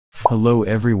Hello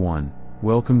everyone,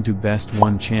 welcome to Best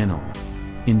One channel.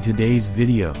 In today's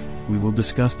video, we will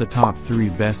discuss the top 3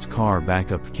 best car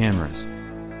backup cameras.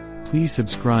 Please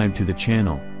subscribe to the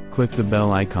channel, click the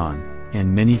bell icon,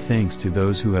 and many thanks to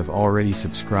those who have already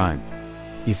subscribed.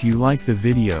 If you like the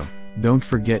video, don't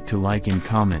forget to like and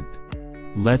comment.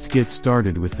 Let's get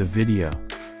started with the video.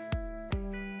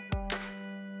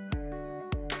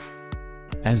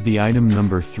 As the item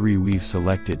number 3, we've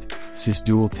selected SIS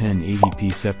Dual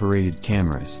 1080p separated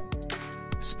cameras.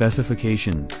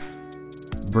 Specifications: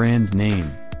 brand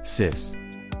name, SIS.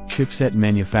 Chipset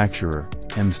manufacturer,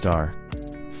 M-Star.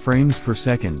 Frames per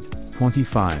second,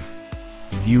 25.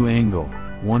 View angle,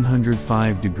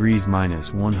 105 degrees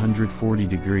minus 140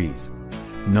 degrees.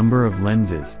 Number of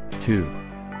lenses, 2.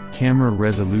 Camera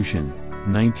resolution,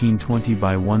 1920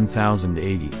 by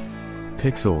 1080.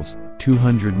 Pixels,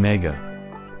 200 mega.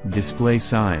 Display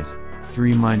size,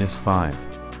 3-5.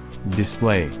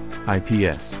 Display,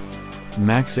 IPS.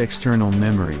 Max external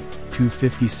memory,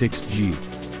 256 GB.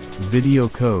 Video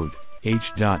code,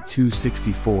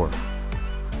 H.264.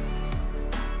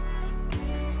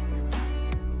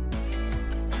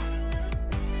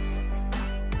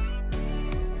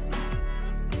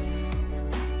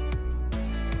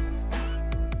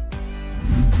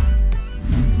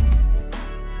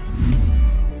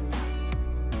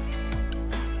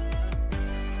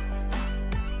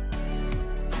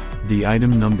 The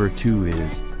item number 2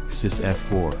 is SIS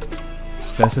F4.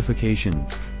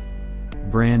 Specifications: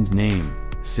 brand name,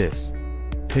 SIS.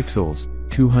 Pixels,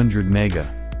 200 mega.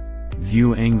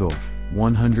 View angle,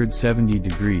 170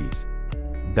 degrees.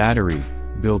 Battery,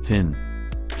 built-in.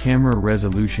 Camera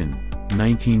resolution,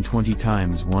 1920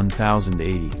 x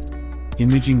 1080.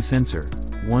 Imaging sensor,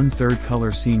 1/3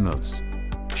 color CMOS.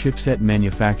 Chipset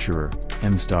manufacturer,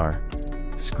 M-Star.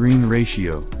 Screen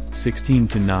ratio,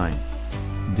 16:9.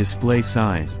 Display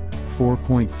size,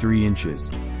 4.3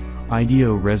 inches.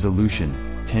 IDO resolution,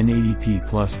 1080p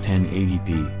plus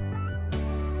 1080p.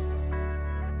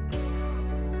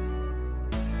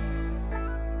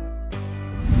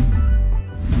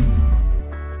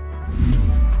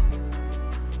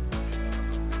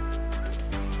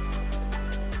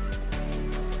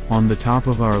 On the top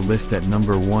of our list at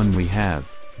number 1 we have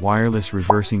wireless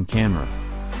reversing camera.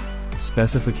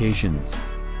 Specifications: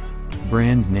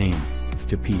 brand name,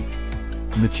 to peak.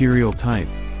 Material type,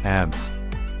 ABS.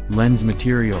 Lens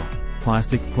material,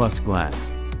 plastic plus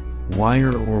glass.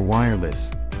 Wire or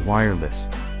wireless, wireless.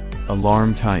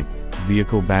 Alarm type,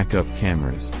 vehicle backup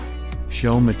cameras.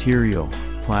 Shell material,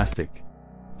 plastic.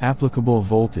 Applicable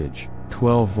voltage,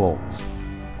 12 volts.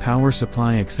 Power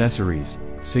supply accessories,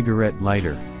 cigarette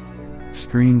lighter.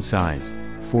 Screen size,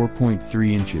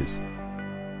 4.3 inches.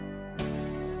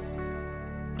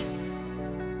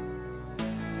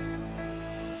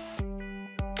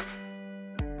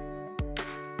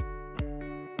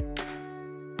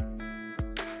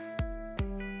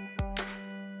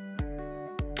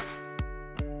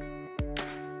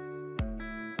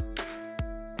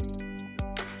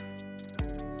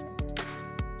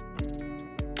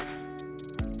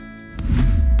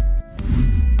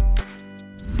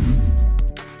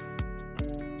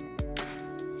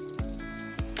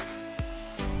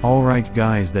 Alright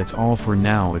guys, that's all for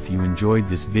now. If you enjoyed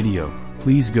this video,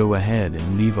 please go ahead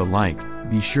and leave a like.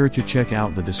 Be sure to check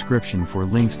out the description for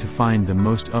links to find the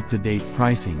most up-to-date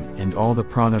pricing and all the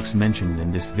products mentioned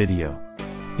in this video.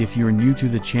 If you're new to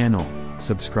the channel,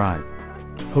 subscribe.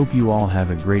 Hope you all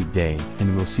have a great day,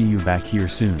 and we'll see you back here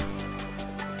soon.